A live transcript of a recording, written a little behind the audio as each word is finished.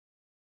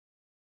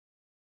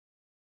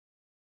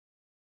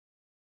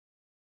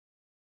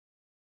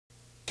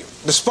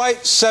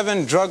Despite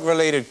 7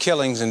 drug-related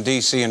killings in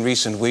D.C. in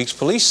recent weeks,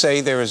 police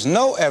say there is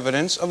no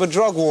evidence of a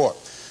drug war.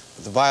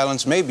 But the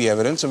violence may be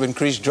evidence of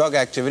increased drug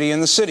activity in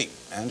the city.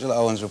 Angela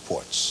Owens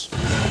reports.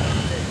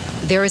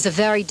 There is a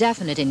very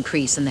definite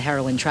increase in the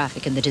heroin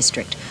traffic in the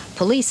district.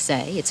 Police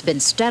say it's been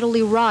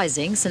steadily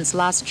rising since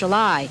last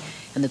July,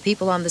 and the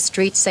people on the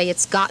streets say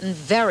it's gotten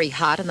very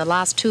hot in the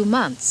last 2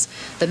 months.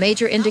 The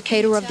major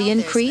indicator of the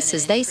increase,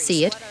 as they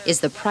see it, is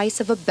the price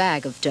of a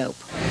bag of dope.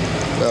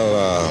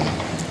 Well,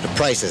 the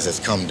prices has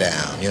come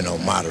down, you know,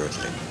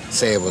 moderately.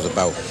 Say it was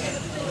about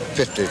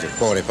 $50 to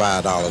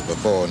 $45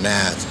 before.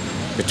 Now it's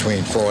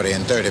between $40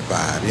 and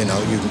 $35. You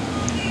know, you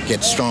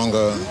get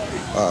stronger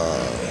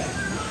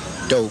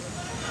dope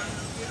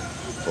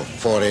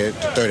for $40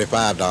 to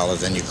 $35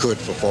 than you could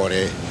for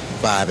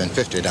 $45 and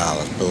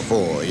 $50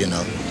 before, you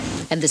know.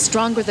 And the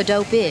stronger the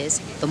dope is,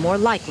 the more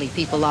likely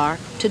people are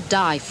to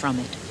die from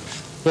it.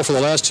 Well, for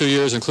the last 2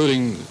 years,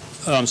 including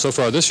so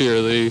far this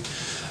year, the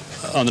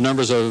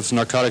numbers of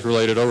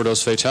narcotic-related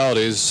overdose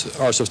fatalities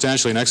are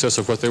substantially in excess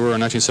of what they were in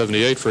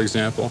 1978, for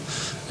example.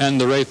 And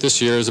the rate this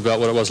year is about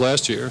what it was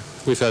last year.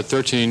 We've had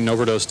 13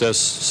 overdose deaths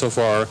so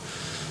far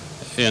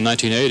in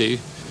 1980.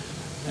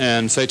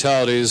 And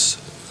fatalities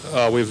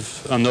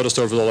we've noticed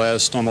over the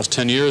last almost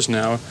 10 years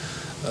now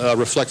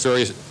reflect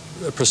very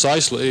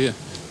precisely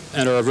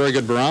and are a very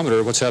good barometer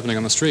of what's happening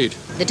on the street.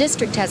 The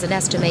district has an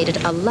estimated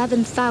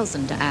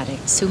 11,000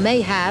 addicts who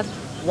may have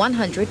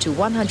 $100 to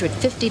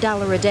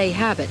 $150 a day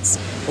habits.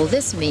 Well,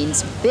 this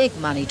means big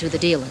money to the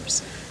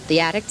dealers. The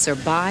addicts are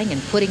buying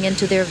and putting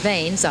into their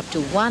veins up to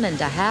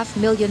 $1.5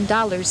 million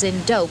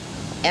in dope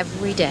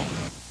every day.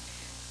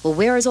 Well,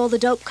 where is all the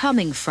dope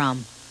coming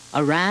from?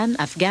 Iran,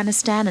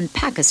 Afghanistan, and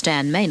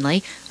Pakistan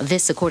mainly,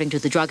 this according to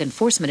the Drug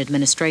Enforcement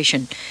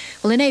Administration.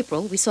 Well, in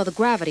April, we saw the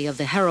gravity of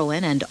the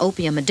heroin and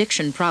opium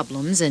addiction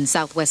problems in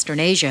southwestern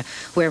Asia,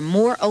 where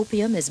more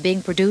opium is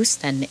being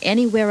produced than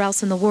anywhere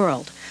else in the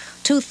world.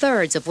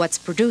 2/3 of what's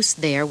produced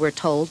there, we're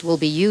told, will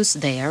be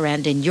used there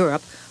and in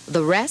Europe.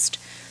 The rest,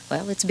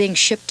 well, it's being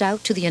shipped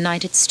out to the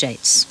United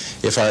States.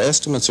 If our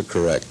estimates are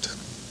correct,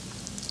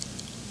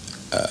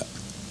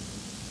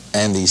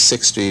 and the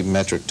 60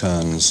 metric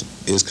tons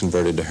is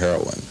converted to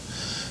heroin,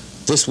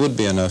 this would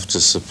be enough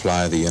to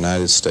supply the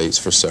United States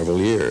for several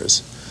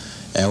years.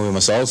 And we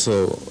must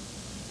also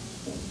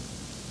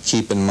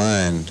keep in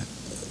mind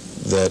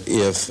that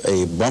if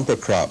a bumper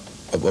crop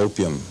of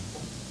opium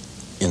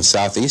in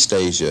Southeast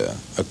Asia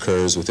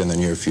occurs within the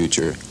near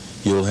future,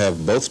 you'll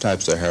have both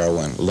types of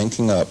heroin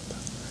linking up,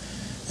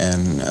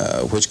 and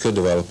which could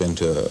develop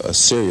into a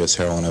serious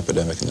heroin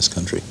epidemic in this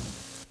country.